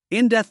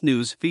In-depth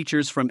news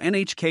features from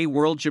NHK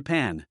World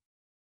Japan.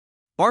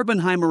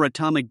 Barbenheimer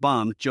atomic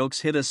bomb jokes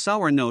hit a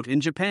sour note in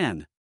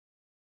Japan.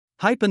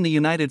 Hype in the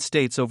United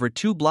States over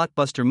two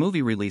blockbuster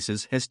movie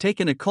releases has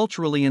taken a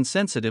culturally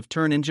insensitive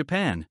turn in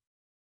Japan.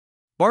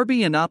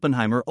 Barbie and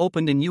Oppenheimer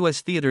opened in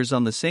U.S. theaters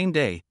on the same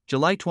day,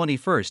 July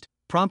 21,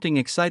 prompting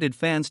excited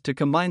fans to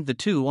combine the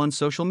two on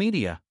social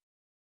media.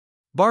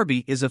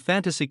 Barbie is a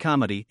fantasy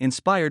comedy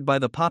inspired by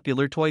the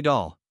popular toy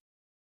doll.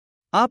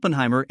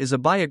 Oppenheimer is a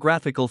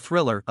biographical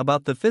thriller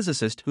about the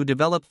physicist who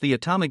developed the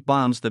atomic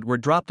bombs that were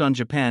dropped on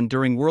Japan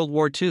during World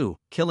War II,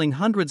 killing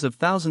hundreds of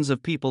thousands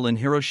of people in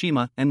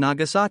Hiroshima and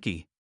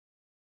Nagasaki.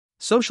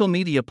 Social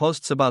media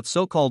posts about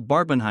so-called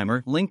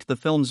Barbenheimer linked the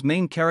film's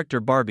main character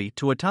Barbie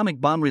to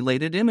atomic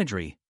bomb-related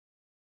imagery.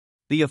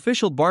 The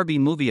official Barbie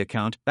movie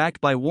account,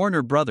 backed by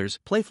Warner Bros.,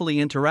 playfully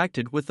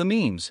interacted with the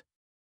memes.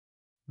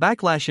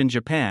 Backlash in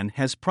Japan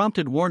has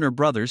prompted Warner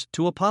Bros.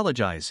 To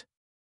apologize.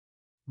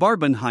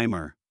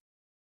 Barbenheimer.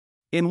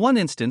 In one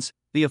instance,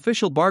 the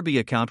official Barbie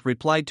account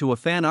replied to a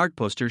fan art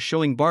poster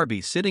showing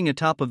Barbie sitting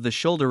atop of the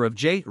shoulder of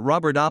J.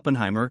 Robert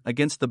Oppenheimer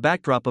against the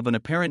backdrop of an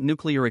apparent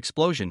nuclear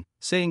explosion,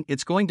 saying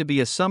it's going to be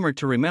a summer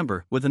to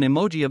remember with an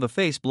emoji of a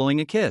face blowing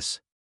a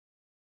kiss.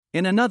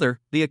 In another,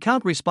 the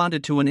account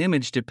responded to an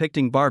image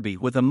depicting Barbie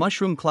with a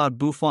mushroom cloud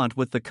bouffant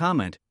with the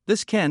comment,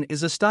 "This Ken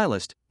is a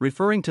stylist,"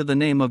 referring to the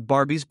name of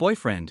Barbie's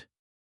boyfriend.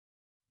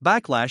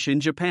 Backlash in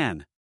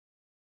Japan.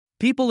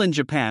 People in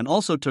Japan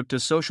also took to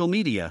social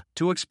media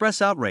to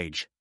express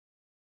outrage.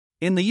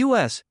 In the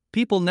US,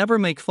 people never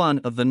make fun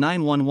of the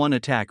 9/11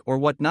 attack or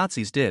what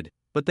Nazis did,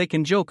 but they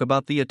can joke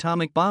about the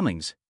atomic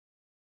bombings.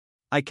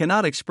 "I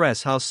cannot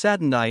express how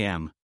saddened I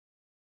am.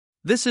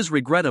 This is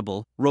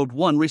regrettable," wrote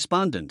one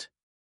respondent.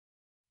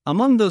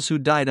 Among those who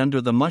died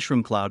under the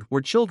mushroom cloud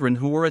were children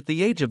who were at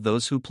the age of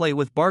those who play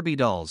with Barbie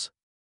dolls.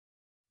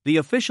 The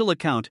official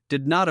account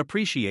did not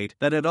appreciate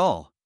that at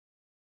all.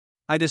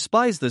 "I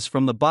despise this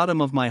from the bottom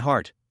of my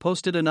heart,"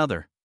 posted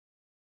another.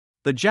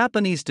 The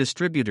Japanese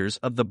distributors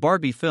of the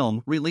Barbie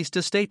film released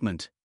a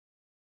statement.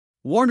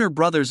 Warner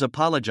Bros.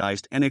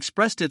 Apologized and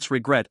expressed its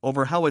regret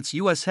over how its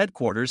U.S.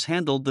 headquarters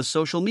handled the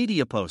social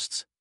media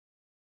posts.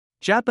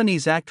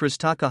 Japanese actress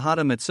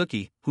Takahata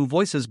Mitsuki, who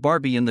voices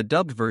Barbie in the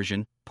dubbed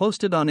version,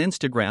 posted on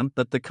Instagram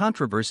that the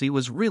controversy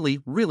was really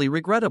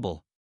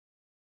regrettable.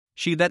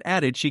 She then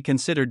added she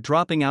considered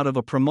dropping out of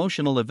a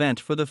promotional event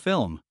for the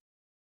film.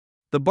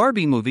 The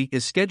Barbie movie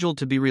is scheduled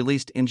to be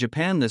released in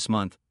Japan this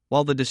month,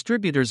 while the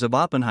distributors of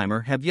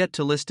Oppenheimer have yet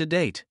to list a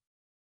date.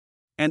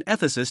 An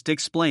ethicist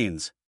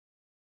explains.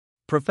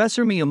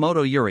 Professor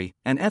Miyamoto Yuri,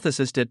 an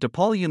ethicist at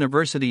DePaul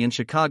University in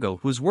Chicago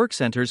whose work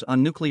centers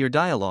on nuclear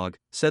dialogue,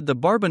 said the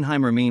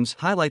Barbenheimer memes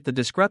highlight the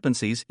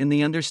discrepancies in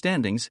the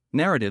understandings,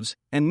 narratives,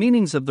 and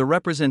meanings of the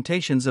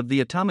representations of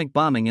the atomic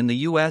bombing in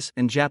the US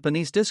and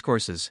Japanese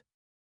discourses.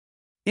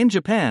 In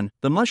Japan,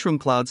 the mushroom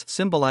clouds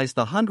symbolize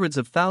the hundreds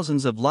of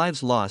thousands of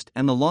lives lost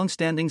and the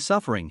long-standing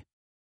suffering.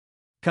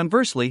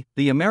 Conversely,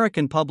 the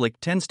American public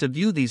tends to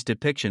view these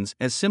depictions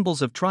as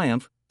symbols of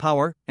triumph,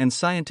 power, and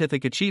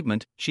scientific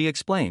achievement, she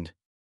explained.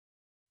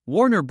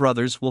 Warner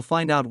Bros. Will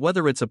find out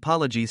whether its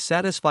apology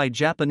satisfied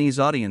Japanese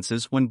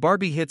audiences when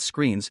Barbie hits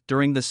screens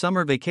during the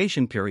summer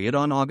vacation period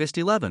on August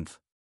 11.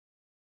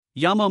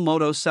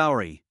 Yamamoto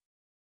Saori.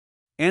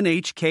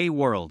 NHK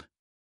World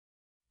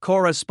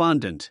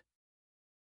Correspondent.